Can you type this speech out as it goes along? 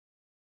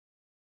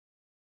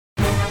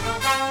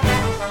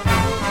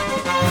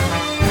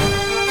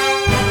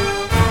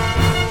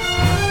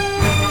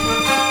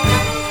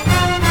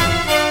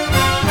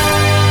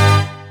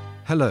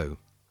Hello.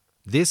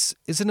 This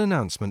is an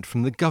announcement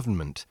from the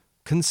government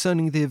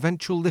concerning the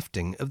eventual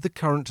lifting of the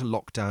current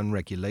lockdown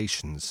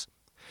regulations.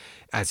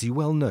 As you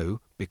well know,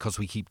 because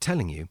we keep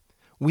telling you,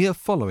 we are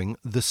following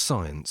the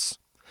science.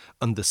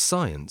 And the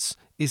science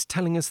is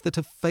telling us that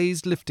a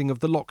phased lifting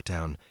of the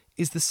lockdown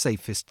is the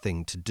safest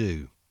thing to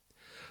do.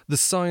 The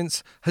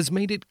science has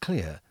made it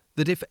clear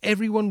that if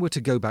everyone were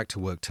to go back to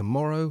work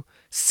tomorrow,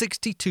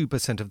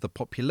 62% of the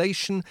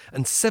population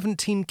and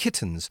 17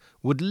 kittens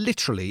would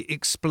literally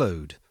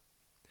explode.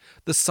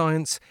 The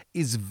science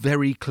is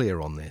very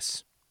clear on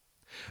this.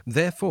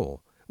 Therefore,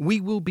 we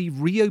will be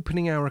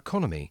reopening our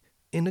economy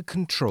in a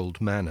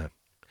controlled manner.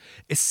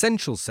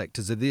 Essential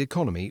sectors of the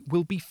economy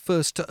will be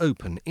first to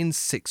open in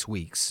 6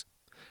 weeks.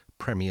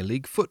 Premier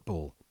League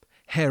football,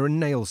 hair and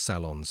nail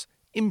salons,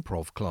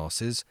 improv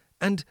classes,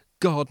 and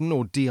garden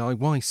or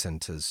DIY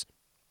centres.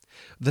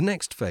 The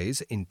next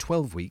phase, in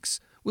 12 weeks,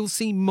 will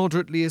see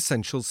moderately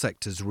essential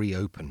sectors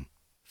reopen.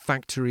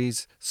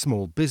 Factories,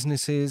 small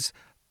businesses,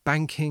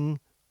 banking,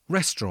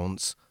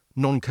 restaurants,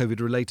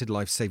 non-COVID-related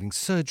life-saving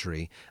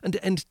surgery, and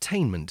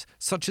entertainment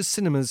such as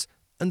cinemas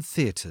and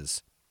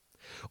theatres.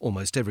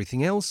 Almost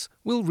everything else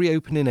will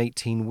reopen in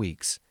 18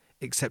 weeks,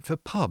 except for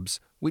pubs,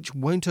 which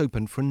won't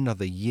open for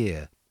another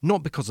year,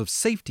 not because of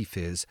safety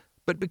fears,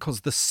 but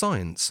because the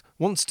science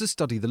wants to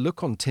study the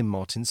look on Tim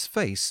Martin's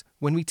face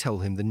when we tell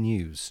him the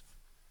news.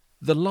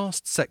 The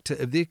last sector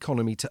of the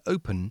economy to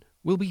open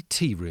will be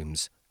tea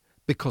rooms,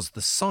 because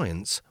the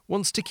science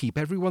wants to keep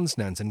everyone's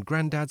nans and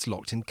granddads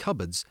locked in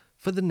cupboards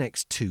for the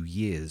next 2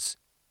 years.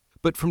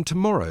 But from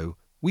tomorrow,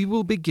 we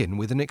will begin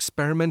with an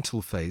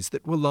experimental phase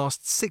that will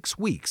last 6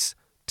 weeks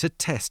to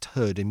test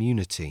herd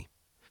immunity.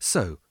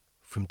 So,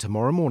 from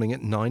tomorrow morning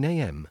at 9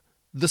 a.m,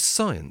 the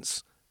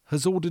science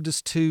has ordered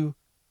us to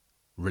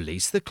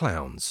release the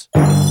clowns.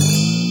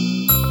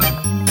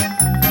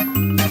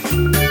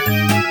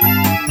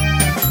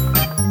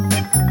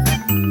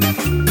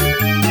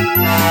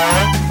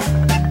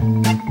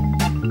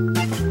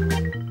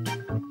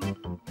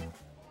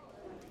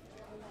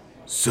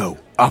 So,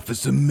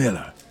 Officer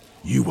Miller,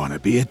 you want to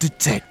be a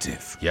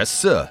detective? Yes,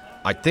 sir.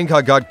 I think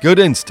I got good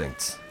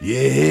instincts. You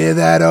hear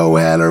that,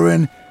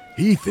 O'Halloran?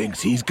 He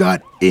thinks he's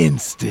got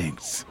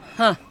instincts.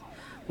 Huh.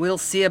 We'll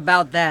see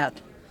about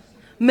that.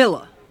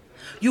 Miller,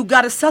 you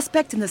got a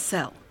suspect in the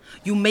cell.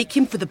 You make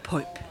him for the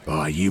Pope.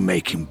 Oh, you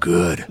make him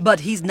good.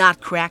 But he's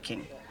not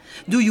cracking.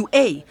 Do you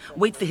A,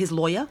 wait for his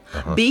lawyer,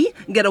 B,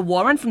 get a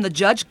warrant from the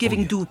judge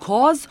giving due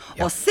cause,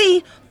 or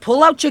C,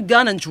 pull out your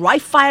gun and dry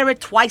fire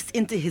it twice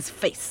into his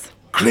face?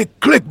 Click,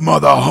 click,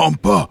 mother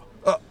humper.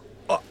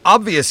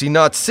 Obviously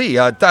not C.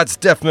 That's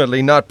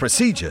definitely not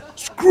procedure.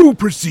 Screw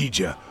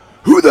procedure.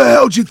 Who the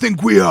hell do you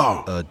think we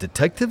are?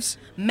 Detectives?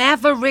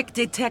 Maverick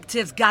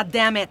detectives,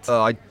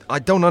 goddammit. I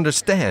don't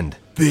understand.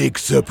 Big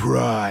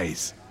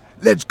surprise.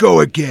 Let's go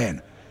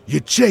again.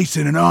 You're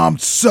chasing an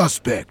armed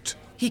suspect.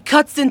 He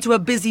cuts into a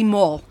busy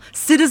mall.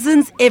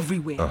 Citizens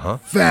everywhere.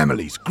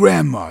 Families,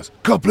 grandmas,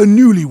 couple of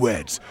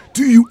newlyweds.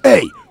 Do you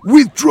A,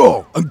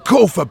 withdraw and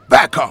call for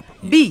backup?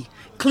 B,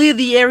 clear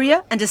the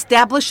area and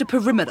establish a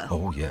perimeter.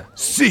 Oh, yeah.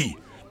 C,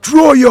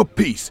 draw your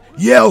piece,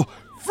 yell,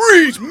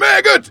 freeze,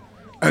 maggot,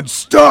 and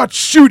start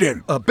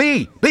shooting.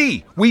 B,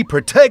 we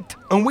protect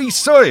and we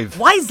serve.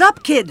 Wise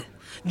up, kid.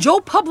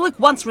 Joe Public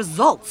wants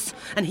results,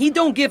 and he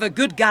don't give a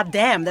good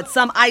goddamn that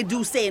some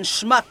I-do-saying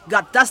schmuck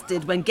got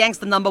dusted when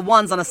gangster number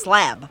one's on a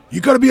slab.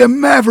 You gotta be a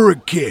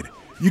maverick, kid.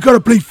 You gotta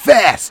play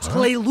fast.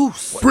 Play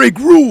loose. Break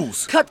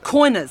rules. Cut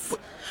corners.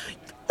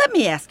 Let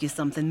me ask you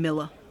something,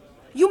 Miller.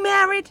 You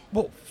married?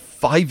 Well,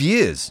 5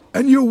 years.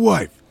 And your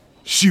wife,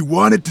 she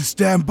wanted to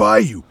stand by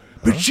you,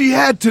 but she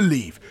had to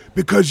leave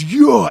because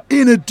your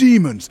inner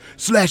demons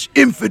 /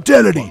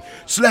 infidelity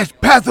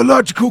 /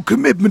 pathological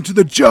commitment to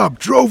the job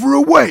drove her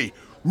away,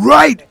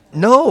 right?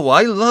 No,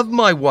 I love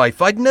my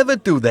wife. I'd never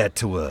do that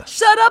to her.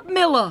 Shut up,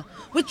 Miller.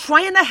 We're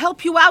trying to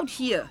help you out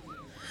here.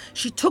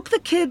 She took the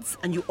kids,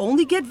 and you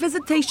only get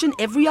visitation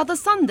every other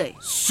Sunday.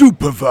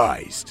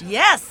 Supervised.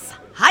 Yes.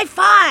 High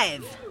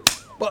five.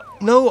 But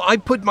no, I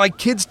put my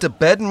kids to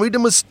bed and read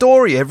them a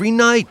story every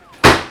night.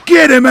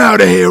 Get him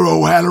out of here,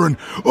 O'Halloran,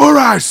 or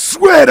I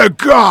swear to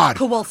God!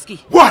 Kowalski.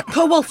 What?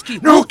 Kowalski,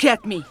 No. look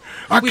at me.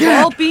 We've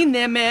can't. all been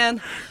there,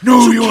 man.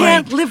 No, you you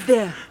can't ain't. live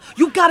there.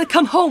 You gotta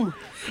come home.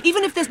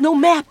 Even if there's no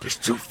map. It's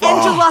too far.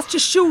 And you lost your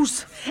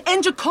shoes.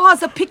 And your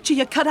car's a picture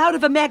you cut out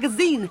of a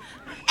magazine.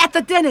 At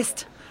the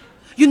dentist.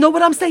 You know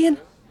what I'm saying?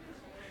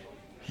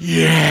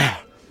 Yeah.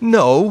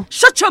 No.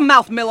 Shut your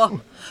mouth,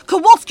 Miller.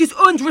 Kowalski's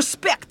earned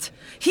respect.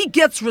 He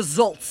gets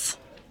results.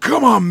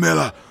 Come on,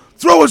 Miller.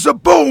 Throw us a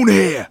bone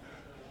here.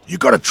 You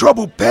got a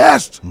troubled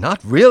past?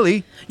 Not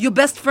really. Your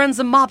best friend's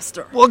a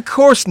mobster. Well, of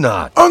course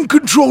not.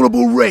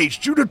 Uncontrollable rage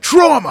due to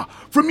trauma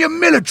from your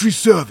military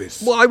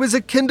service. Well, I was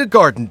a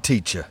kindergarten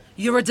teacher.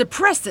 You're a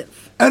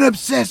depressive. An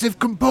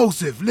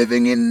obsessive-compulsive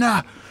living in,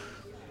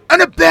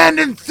 an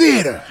abandoned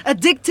theater.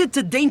 Addicted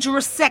to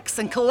dangerous sex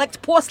and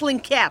collect porcelain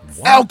cats.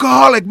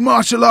 Alcoholic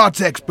martial arts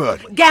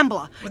expert.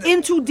 Gambler.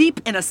 In too deep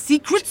and a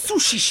secret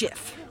sushi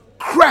chef.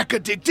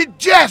 crack-addicted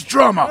jazz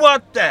drummer!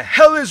 What the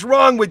hell is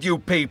wrong with you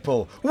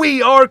people?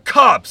 We are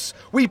cops.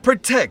 We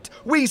protect.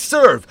 We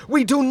serve.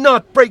 We do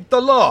not break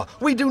the law.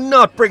 We do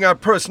not bring our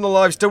personal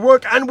lives to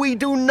work, and we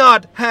do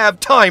not have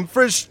time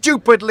for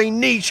stupidly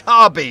niche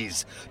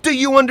hobbies. Do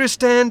you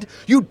understand?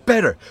 You'd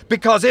better,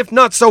 because if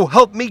not, so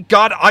help me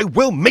God, I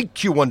will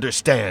make you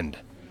understand.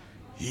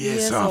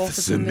 Yes,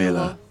 Officer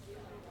Miller.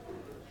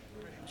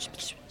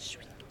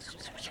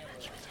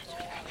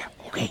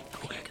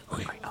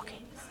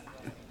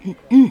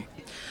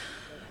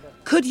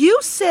 Could you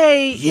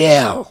say...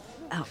 Yell.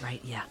 Oh,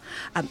 right, yeah.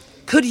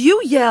 Could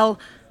you yell,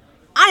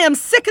 I am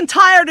sick and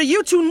tired of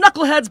you two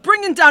knuckleheads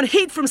bringing down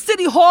heat from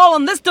City Hall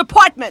on this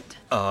department?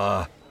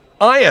 I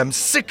am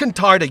sick and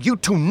tired of you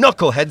two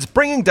knuckleheads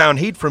bringing down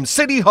heat from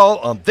City Hall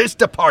on this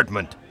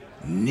department.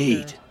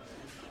 Neat.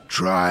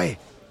 Try.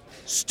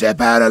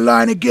 Step out of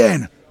line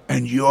again,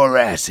 and your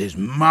ass is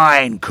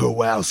mine,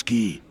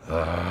 Kowalski.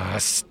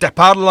 Step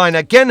out of line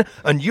again,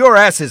 and your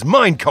ass is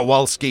mine,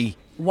 Kowalski.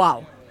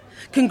 Wow.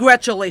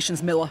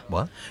 Congratulations, Miller.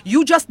 What?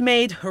 You just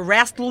made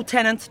harassed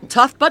lieutenant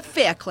tough but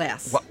fair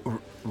class. What?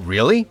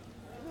 Really?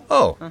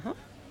 Oh.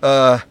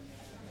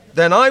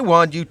 Then I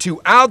want you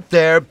two out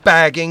there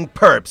bagging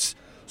perps.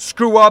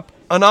 Screw up,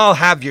 and I'll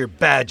have your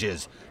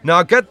badges.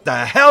 Now get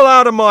the hell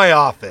out of my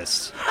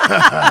office.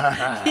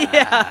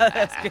 Yeah,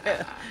 that's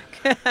good.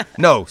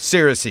 No,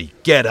 seriously,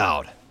 get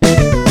out.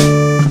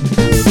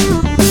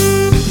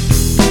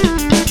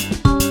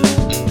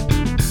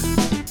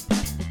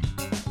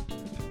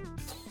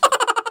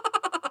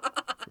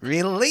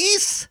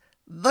 Release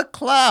the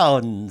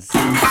clowns.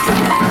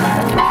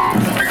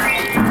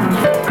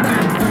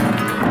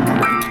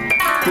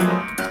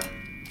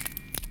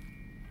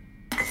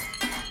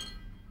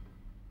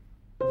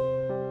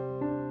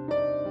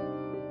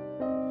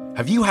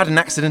 Have you had an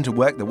accident at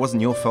work that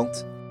wasn't your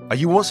fault? Are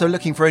you also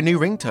looking for a new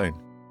ringtone?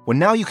 Well,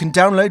 now you can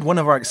download one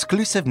of our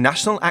exclusive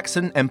National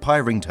Accident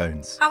Empire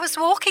ringtones. I was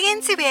walking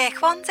into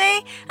work one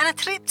day and I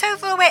tripped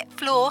over a wet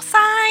floor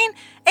sign.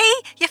 Hey,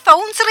 your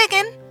phone's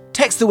ringing.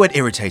 Text the word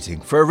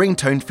irritating for a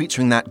ringtone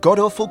featuring that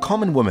god-awful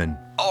common woman.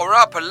 I were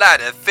up a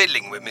ladder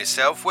fiddling with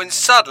myself when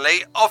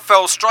suddenly I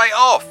fell straight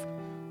off.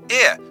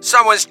 Here,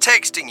 someone's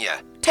texting you.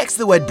 Text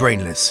the word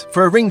brainless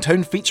for a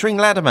ringtone featuring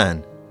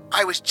Ladderman.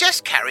 I was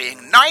just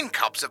carrying 9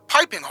 cups of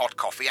piping hot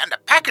coffee and a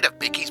packet of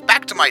bickies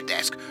back to my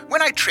desk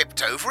when I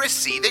tripped over a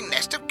seething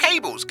nest of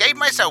cables, gave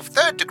myself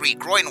third-degree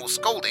groinal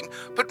scalding,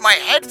 put my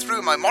head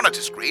through my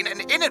monitor screen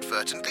and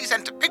inadvertently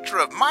sent a picture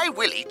of my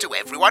willy to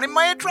everyone in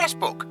my address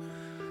book.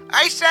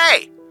 I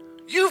say,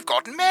 you've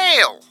got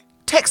mail.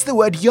 Text the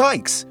word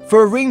yikes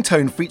for a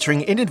ringtone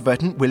featuring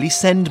inadvertent Willy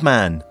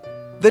Sendman.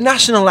 The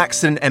National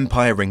Accident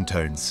Empire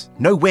ringtones.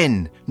 No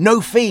win, no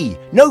fee,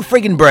 no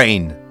friggin'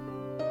 brain.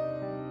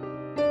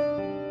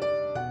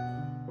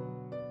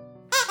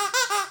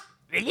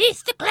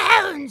 Release the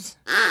clowns!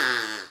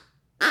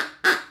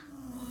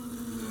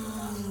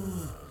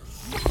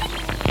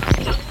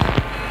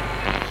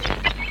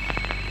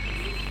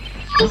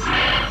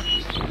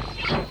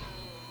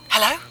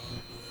 Hello?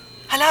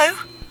 Hello?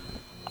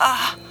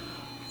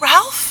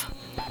 Ralph?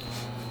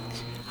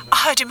 I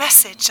heard your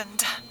message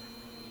and...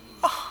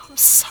 I'm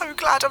so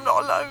glad I'm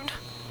not alone.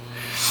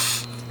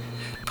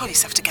 Pull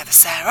yourself together,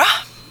 Sarah.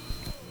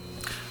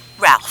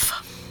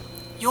 Ralph,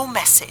 your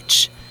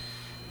message.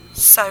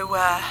 So,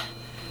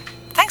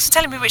 thanks for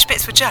telling me which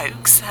bits were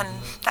jokes, and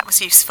that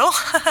was useful.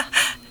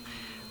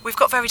 We've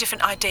got very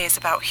different ideas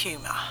about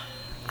humour,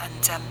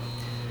 and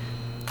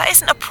that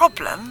isn't a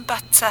problem,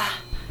 but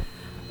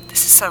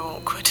this is so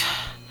awkward.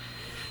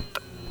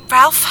 But,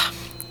 Ralph,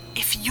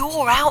 if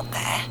you're out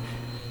there,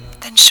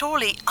 then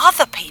surely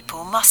other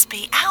people must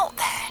be out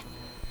there.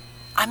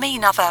 I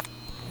mean other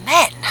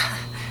men.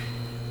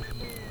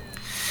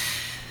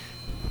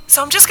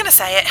 So I'm just going to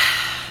say it.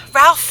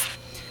 Ralph...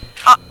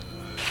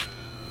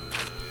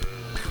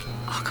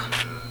 Oh, God.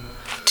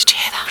 Did you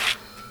hear that?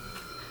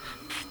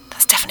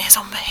 That's definitely a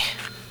zombie.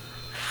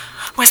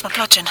 Where's my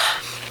bludgeon?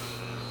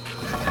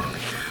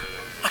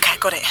 Okay,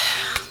 got it.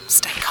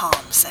 Stay calm,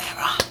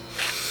 Sarah.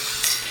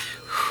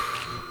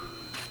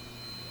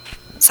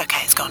 It's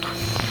okay, it's gone.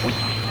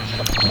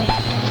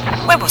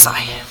 Where was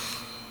I?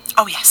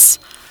 Oh, yes.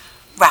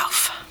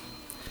 Ralph.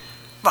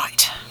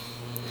 Right.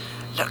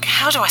 Look,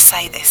 how do I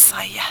say this?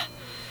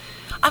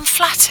 I'm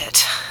flattered.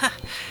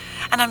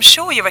 And I'm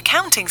sure your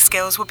accounting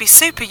skills would be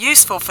super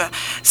useful for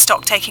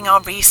stock-taking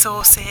our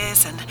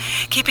resources and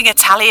keeping a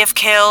tally of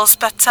kills,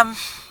 but,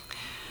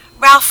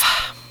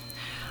 Ralph,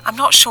 I'm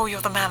not sure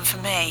you're the man for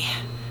me.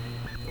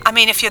 I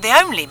mean, if you're the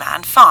only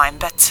man, fine,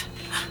 but...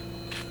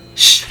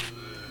 Shh.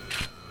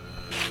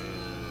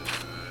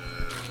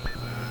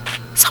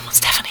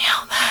 Someone's definitely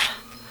out there.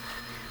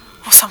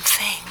 Or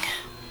something.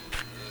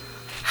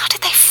 How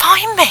did they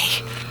find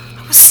me?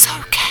 I was so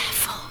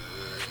careful.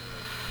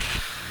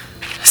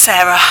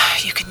 Sarah,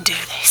 you can do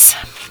this.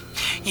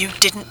 You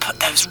didn't put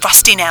those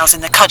rusty nails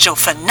in the cudgel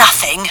for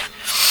nothing.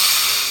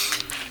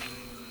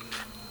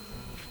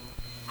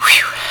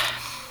 Whew.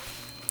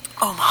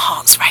 Oh, my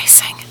heart's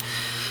racing.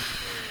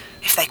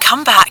 If they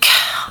come back,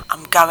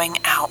 I'm going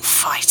out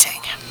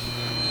fighting.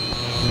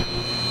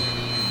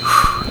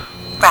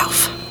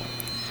 Ralph.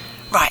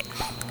 Right.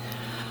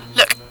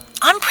 Look,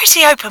 I'm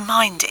pretty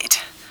open-minded.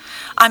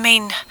 I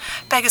mean,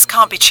 beggars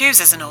can't be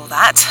choosers and all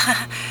that.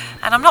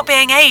 And I'm not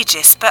being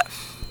ageist, but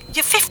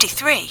you're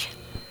 53.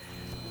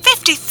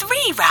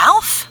 53,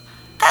 Ralph?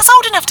 That's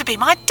old enough to be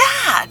my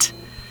dad.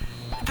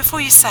 Before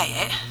you say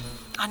it,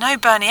 I know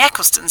Bernie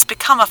Ecclestone's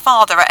become a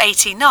father at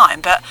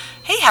 89, but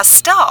he has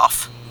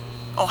staff.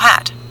 Or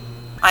had.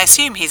 I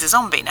assume he's a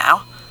zombie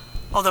now,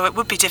 although it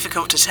would be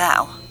difficult to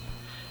tell.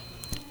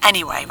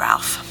 Anyway,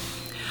 Ralph,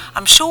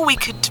 I'm sure we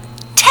could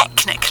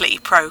technically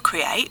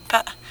procreate,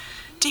 but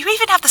do you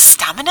even have the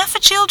stamina for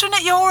children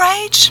at your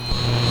age?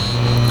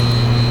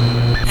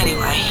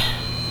 Anyway,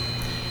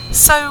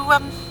 so,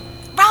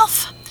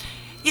 Ralph,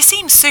 you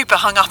seem super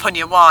hung up on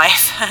your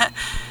wife.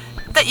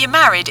 That you're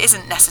married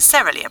isn't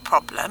necessarily a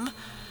problem.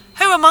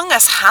 Who among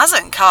us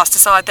hasn't cast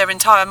aside their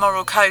entire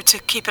moral code to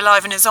keep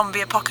alive in a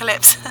zombie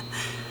apocalypse?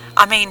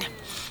 I mean,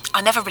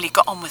 I never really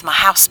got on with my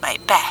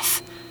housemate,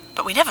 Beth,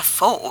 but we never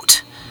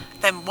fought.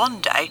 Then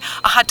one day,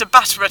 I had to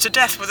batter her to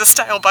death with a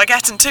stale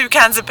baguette and 2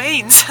 cans of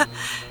beans.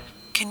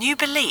 Can you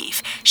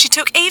believe she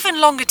took even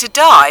longer to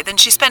die than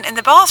she spent in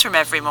the bathroom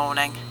every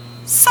morning?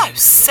 So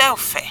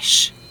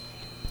selfish.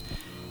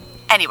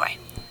 Anyway,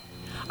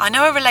 I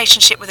know a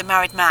relationship with a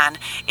married man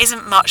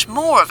isn't much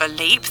more of a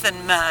leap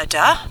than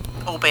murder,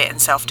 albeit in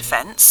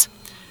self-defence.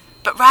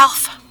 But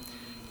Ralph,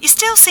 you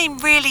still seem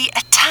really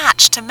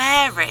attached to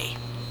Mary.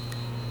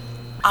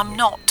 I'm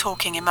not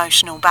talking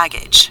emotional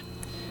baggage.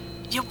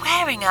 You're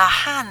wearing her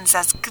hands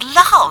as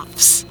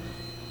gloves.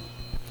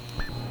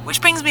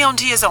 Which brings me on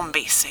to your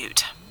zombie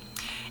suit.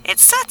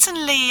 It's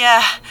certainly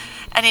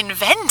an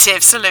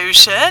inventive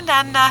solution,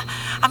 and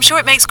I'm sure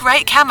it makes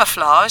great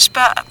camouflage,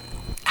 but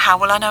how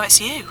will I know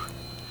it's you?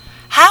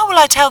 How will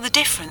I tell the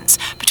difference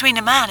between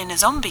a man in a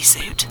zombie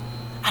suit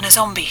and a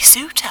zombie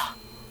suitor?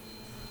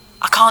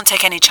 I can't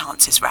take any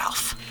chances,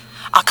 Ralph.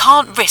 I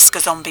can't risk a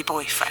zombie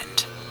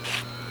boyfriend.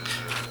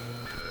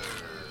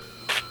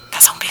 The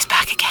zombie's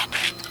back again.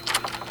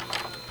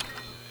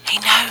 He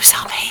knows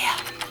I'm here.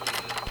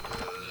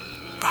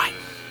 Right.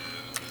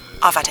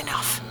 I've had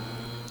enough.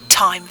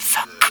 Time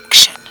for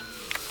action.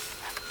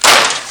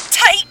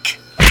 Take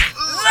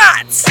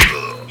that,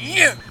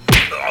 you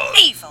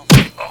evil,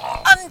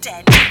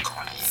 undead,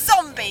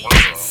 zombie,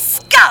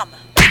 scum,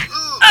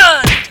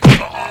 and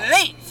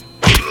leave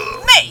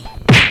me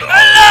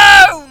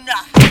alone!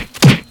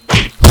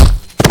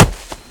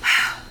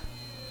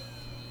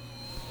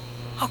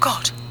 Oh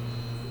God.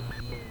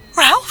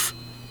 Ralph?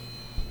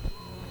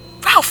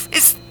 Ralph,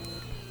 is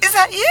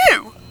that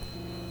you?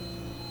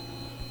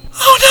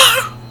 Oh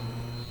no!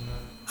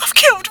 I've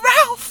killed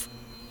Ralph!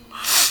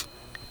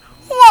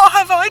 What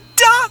have I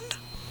done?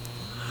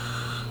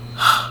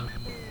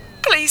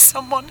 Please,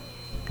 someone,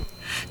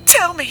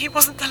 tell me he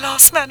wasn't the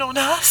last man on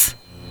Earth.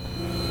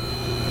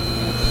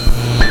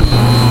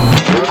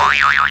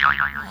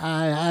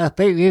 I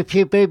think you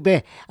should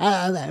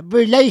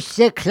release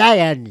the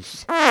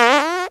clans.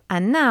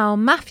 And now,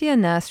 Mafia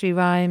Nursery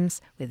Rhymes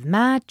with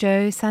Mad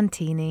Joe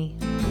Santini.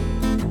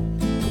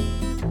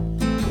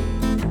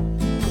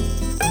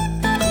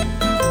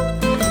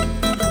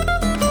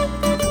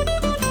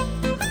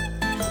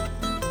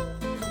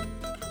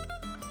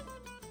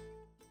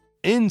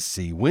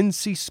 Incy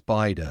Wincy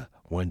Spider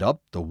went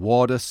up the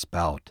water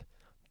spout.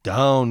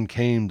 Down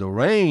came the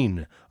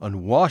rain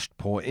and washed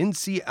poor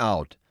Incy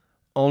out.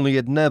 Only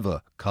it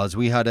never, 'cause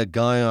we had a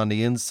guy on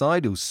the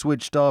inside who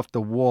switched off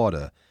the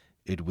water.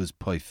 It was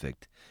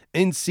perfect.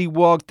 Incy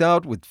walked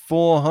out with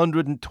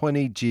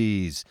 420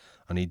 G's,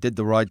 and he did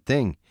the right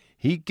thing.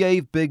 He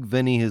gave Big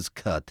Vinny his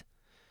cut.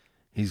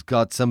 He's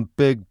got some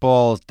big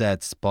balls,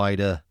 that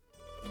spider.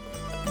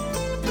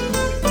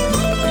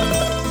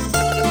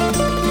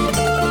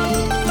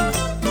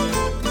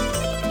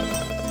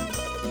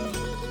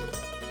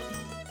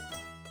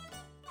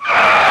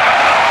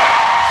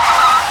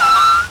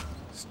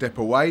 Step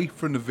away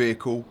from the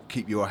vehicle,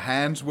 keep your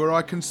hands where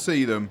I can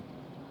see them,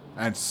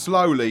 and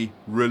slowly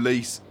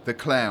release the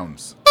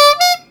clowns.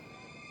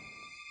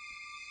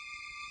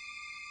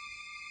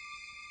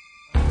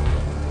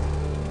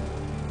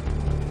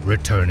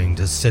 Returning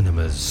to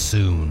cinemas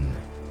soon.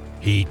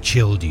 He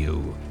chilled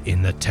you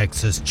in the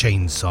Texas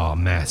Chainsaw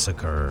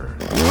Massacre.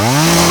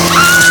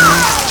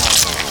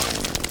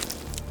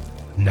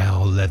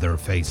 Now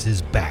Leatherface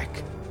is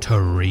back to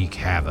wreak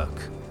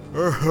havoc.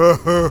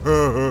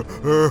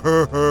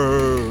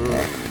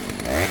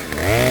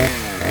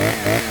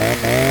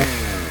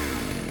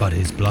 But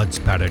his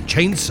blood-spattered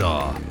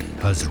chainsaw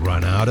has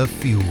run out of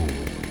fuel.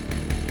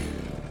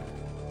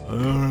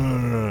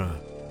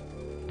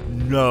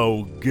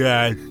 No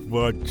gas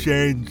for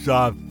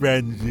Chainsaw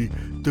Frenzy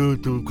due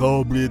to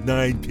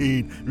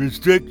COVID-19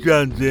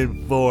 restrictions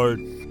in force.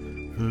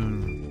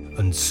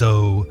 And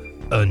so,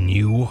 a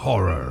new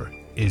horror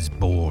is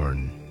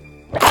born.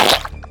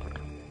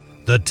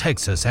 The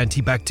Texas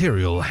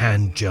Antibacterial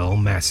Hand Gel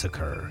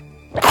Massacre.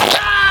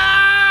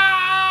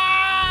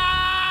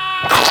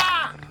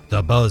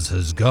 The buzz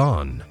has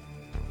gone,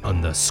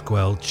 And the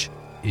squelch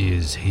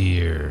is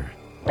here.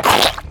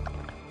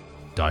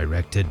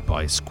 Directed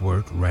by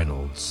Squirt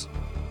Reynolds.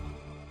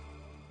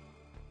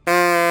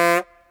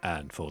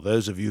 And for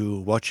those of you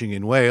watching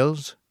in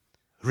Wales,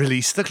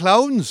 release the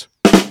clowns.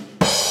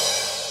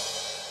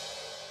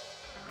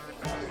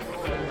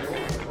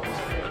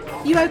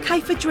 You okay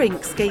for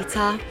drinks,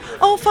 Geeta?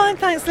 Oh, fine,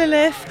 thanks,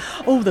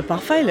 Lilith. Oh, the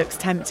buffet looks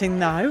tempting,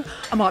 though.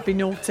 I might be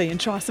naughty and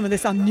try some of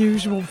this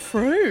unusual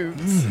fruit.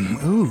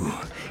 Ooh,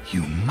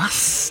 you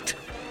must.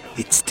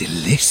 It's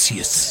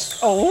delicious.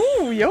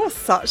 Oh, you're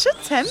such a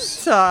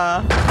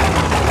tempter.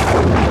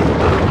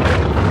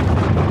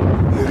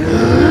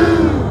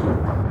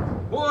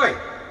 Why,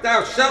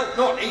 thou shalt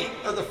not eat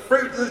of the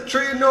fruit of the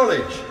tree of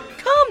knowledge.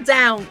 Calm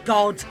down,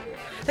 God.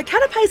 The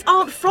canapes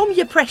aren't from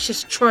your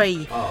precious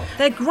tree. Oh.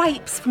 They're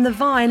grapes from the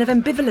vine of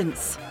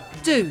ambivalence.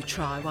 Do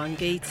try one,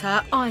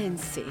 Geeta, I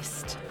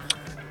insist.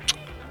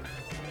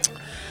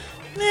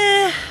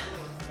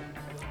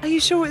 Are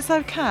you sure it's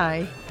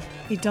okay?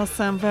 He does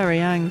sound very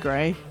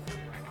angry.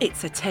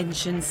 It's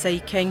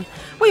attention-seeking.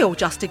 We all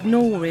just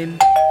ignore him.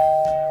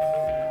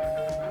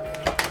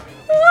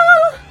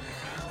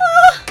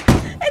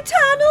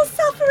 Eternal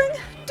suffering,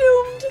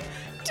 doomed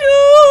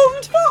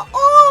for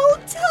all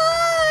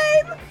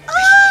time.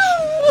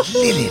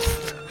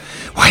 Lilith,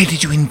 why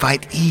did you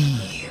invite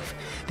Eve?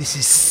 This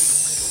is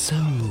so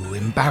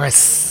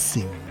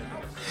embarrassing.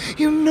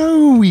 You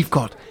know we've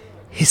got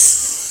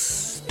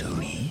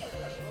history.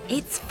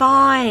 It's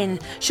fine.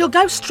 She'll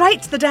go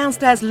straight to the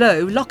downstairs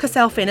loo, lock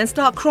herself in and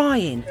start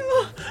crying.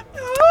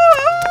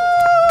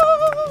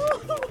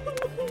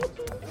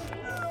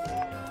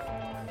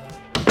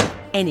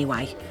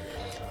 Anyway,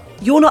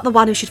 you're not the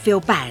one who should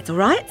feel bad, all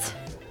right?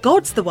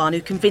 God's the one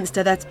who convinced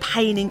her that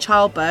pain in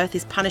childbirth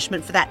is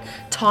punishment for that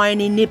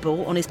tiny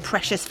nibble on his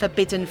precious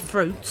forbidden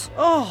fruit.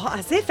 Oh,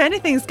 as if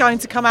anything's going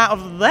to come out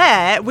of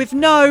there with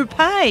no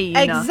pain.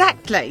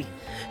 Exactly.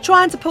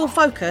 Trying to pull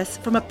focus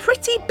from a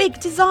pretty big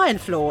design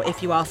flaw,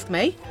 if you ask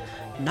me.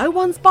 No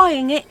one's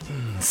buying it.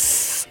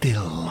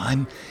 Still,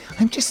 I'm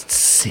just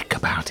sick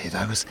about it.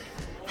 I was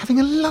having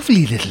a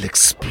lovely little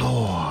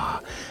explore.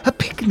 A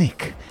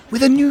picnic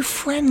with a new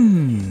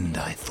friend,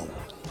 I thought.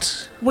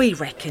 We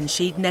reckon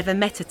she'd never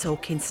met a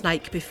talking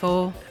snake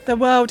before. The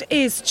world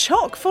is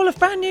chock full of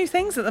brand new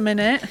things at the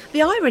minute.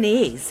 The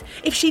irony is,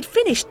 if she'd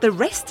finished the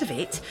rest of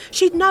it,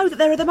 she'd know that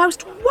there are the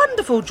most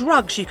wonderful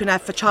drugs you can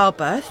have for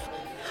childbirth.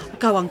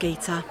 Go on,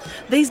 Geeta.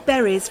 These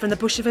berries from the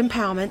Bush of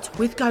Empowerment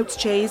with goat's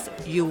cheese,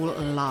 you'll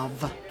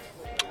love.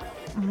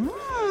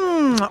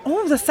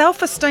 Oh, the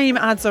self-esteem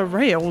adds a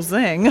real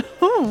zing.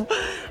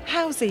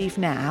 How's Eve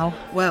now?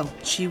 Well,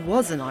 she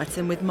was an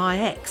item with my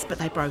ex, but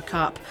they broke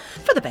up.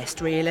 For the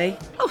best, really.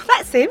 Oh,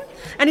 that's him.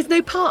 And his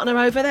new partner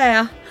over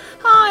there.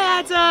 Hi,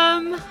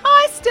 Adam.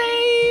 Hi,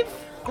 Steve.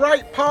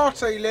 Great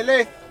party,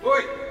 Lilith.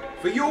 Oi,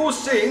 for your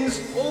sins,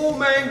 all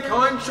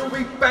mankind shall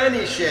be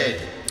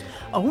banished.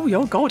 Oh,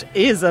 your God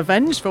is a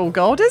vengeful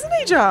God, isn't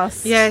he,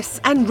 Just?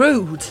 Yes, and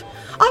rude.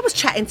 I was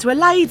chatting to a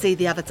lady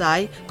the other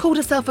day, called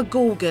herself a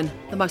Gorgon.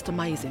 The most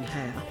amazing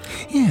hair.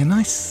 Yeah,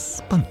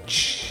 nice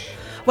bunch.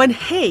 When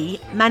he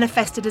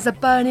manifested as a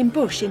burning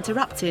bush,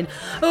 interrupting,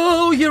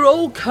 "Oh, you're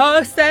all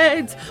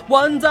cursed.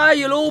 One day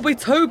you'll all be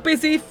too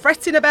busy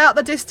fretting about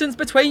the distance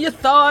between your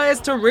thighs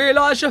to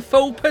realise your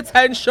full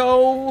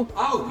potential."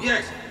 Oh,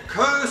 yes,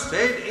 cursed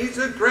is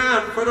the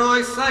ground for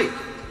thy sake.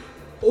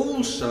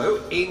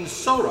 Also, in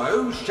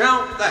sorrow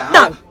shalt thou...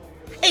 No,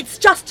 it's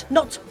just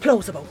not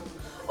plausible.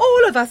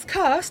 All of us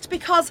cursed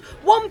because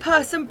one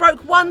person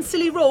broke one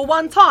silly rule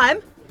one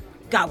time.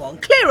 Go on,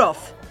 clear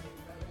off.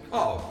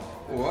 Oh,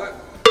 what?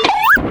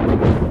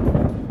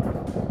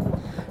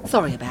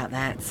 Sorry about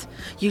that.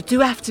 You do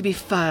have to be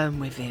firm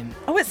with him.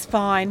 Oh, it's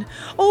fine.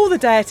 All the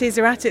deities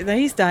are at it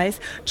these days,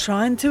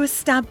 trying to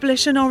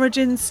establish an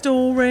origin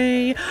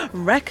story,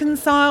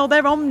 reconcile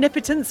their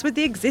omnipotence with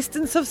the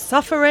existence of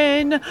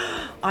suffering.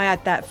 I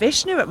had that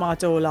Vishnu at my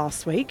door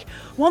last week,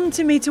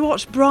 wanting me to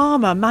watch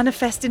Brahma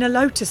manifesting a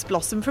lotus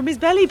blossom from his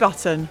belly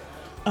button.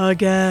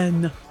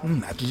 Again.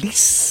 At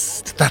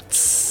least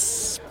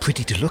that's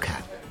pretty to look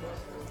at.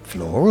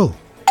 Floral.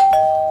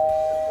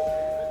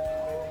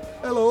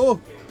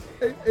 Hello,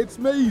 it's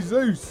me,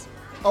 Zeus.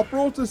 I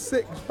brought a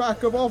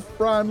 6-pack of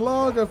off-brand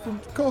lager from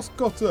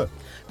Costcotter.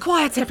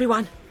 Quiet,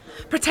 everyone.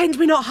 Pretend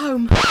we're not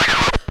home.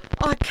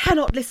 I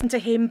cannot listen to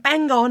him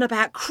bang on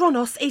about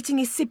Kronos eating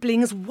his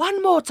siblings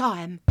one more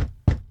time.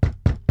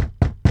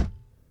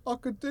 I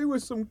could do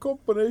with some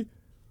company.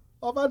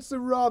 I've had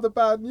some rather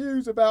bad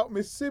news about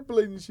my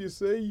siblings, you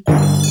see.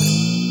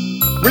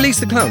 Release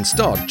the Clown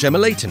starred Gemma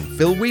Layton,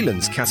 Phil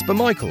Whelans, Casper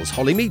Michaels,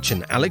 Holly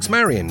Meechan, Alex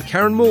Marion,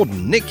 Karen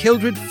Morden, Nick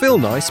Hildred, Phil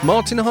Nice,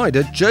 Martin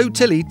Hyder, Joe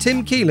Tilley,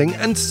 Tim Keeling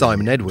and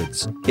Simon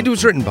Edwards. It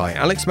was written by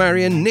Alex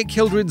Marion, Nick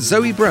Hildred,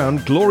 Zoe Brown,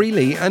 Glory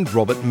Lee and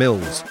Robert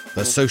Mills.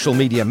 The social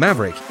media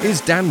maverick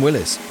is Dan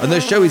Willis, and the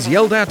show is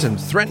yelled at and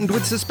threatened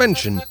with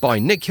suspension by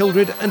Nick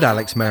Hildred and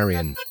Alex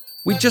Marion.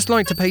 We'd just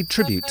like to pay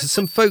tribute to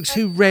some folks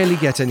who rarely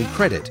get any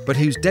credit, but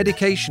whose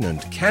dedication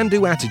and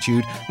can-do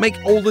attitude make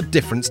all the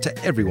difference to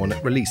everyone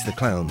at Release the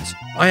Clowns.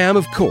 I am,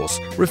 of course,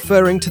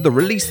 referring to the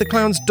Release the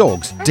Clowns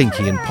dogs,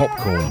 Dinky and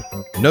Popcorn.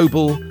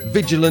 Noble,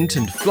 vigilant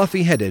and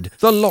fluffy-headed,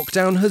 the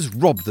lockdown has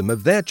robbed them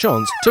of their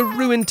chance to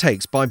ruin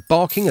takes by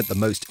barking at the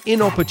most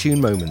inopportune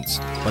moments.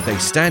 But they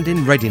stand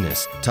in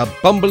readiness to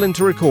bumble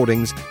into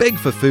recordings, beg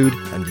for food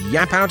and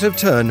yap out of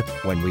turn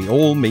when we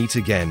all meet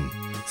again.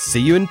 See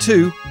you in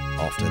 2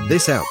 after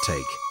this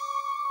outtake.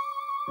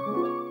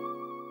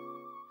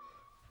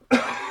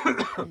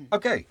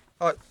 Okay,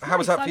 how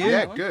was that for you?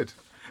 Yeah, good.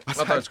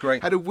 That was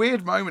great. I had a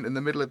weird moment in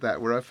the middle of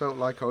that where I felt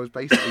like I was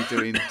basically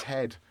doing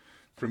Ted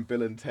from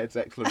Bill and Ted's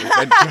Excellent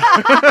Adventure.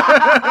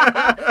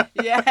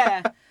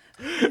 Yeah.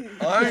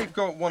 I've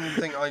got one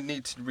thing I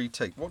need to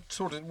retake. What's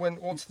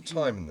the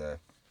time in there?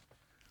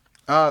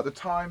 The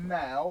time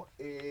now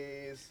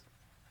is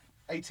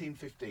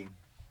 18:15.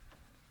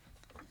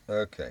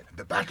 Okay.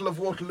 The Battle of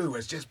Waterloo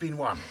has just been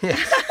won.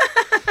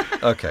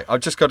 Okay, I've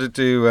just got to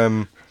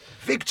do...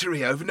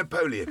 Victory over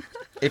Napoleon.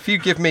 If you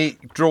give me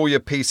draw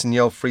your piece and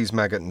yell freeze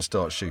maggot and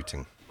start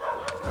shooting.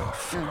 Oh,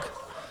 fuck.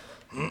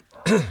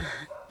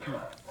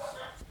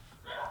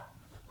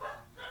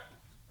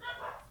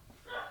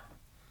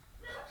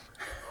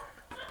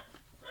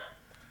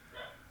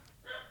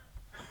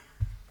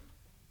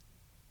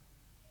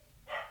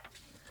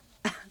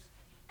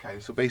 Okay,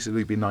 this will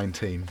basically be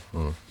 19.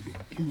 Mm.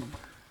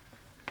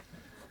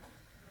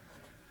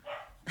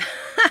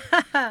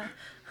 Oh,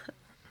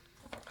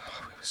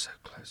 we were so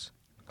close.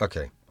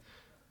 Okay,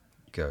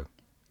 go.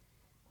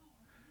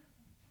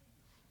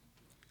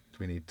 Do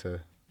we need to...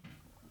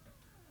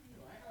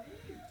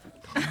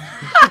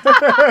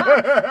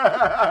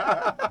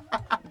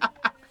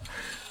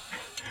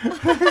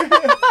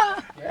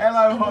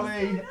 Hello,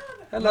 Holly.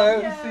 Hello.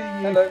 Lovely to see you.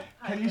 Hello.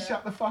 Can you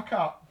shut the fuck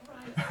up?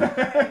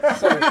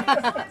 Sorry.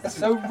 It's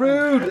so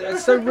rude.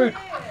 It's so rude.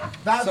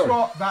 That's Sorry.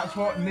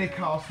 what Nick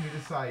asked me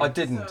to say. I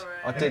didn't.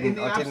 I didn't. In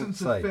the I didn't absence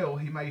say. of Phil,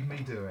 he made me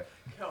do it.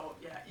 Cool,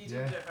 yeah, you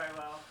didn't do it very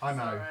well. I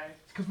know. Sorry.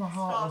 It's because my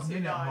heart wasn't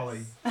in it,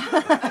 Holly.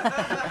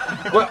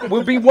 Well,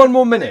 we'll be one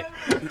more minute.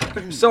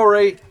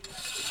 Sorry.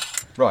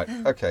 Right.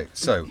 Okay.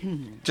 So,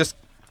 just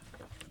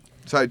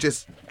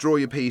draw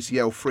your piece,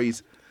 yell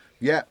freeze.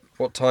 Yeah.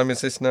 What time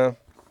is this now?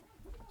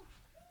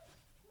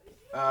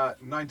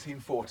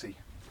 1940.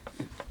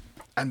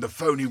 And the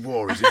phony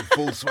war is in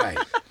full sway.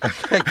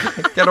 Okay,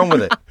 get on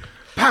with it.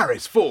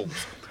 Paris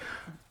falls.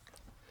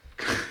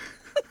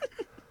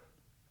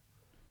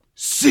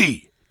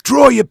 C.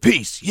 Draw your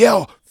piece,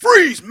 yell,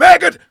 freeze,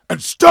 maggot,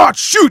 and start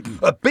shooting.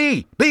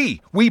 B.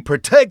 We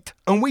protect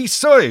and we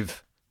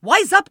serve.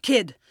 Wise up,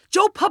 kid.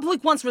 Joe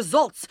Public wants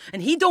results,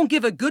 and he don't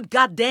give a good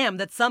goddamn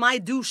that some I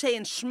douche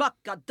and schmuck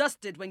got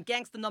dusted when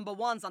gangsta number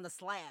one's on the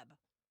slab.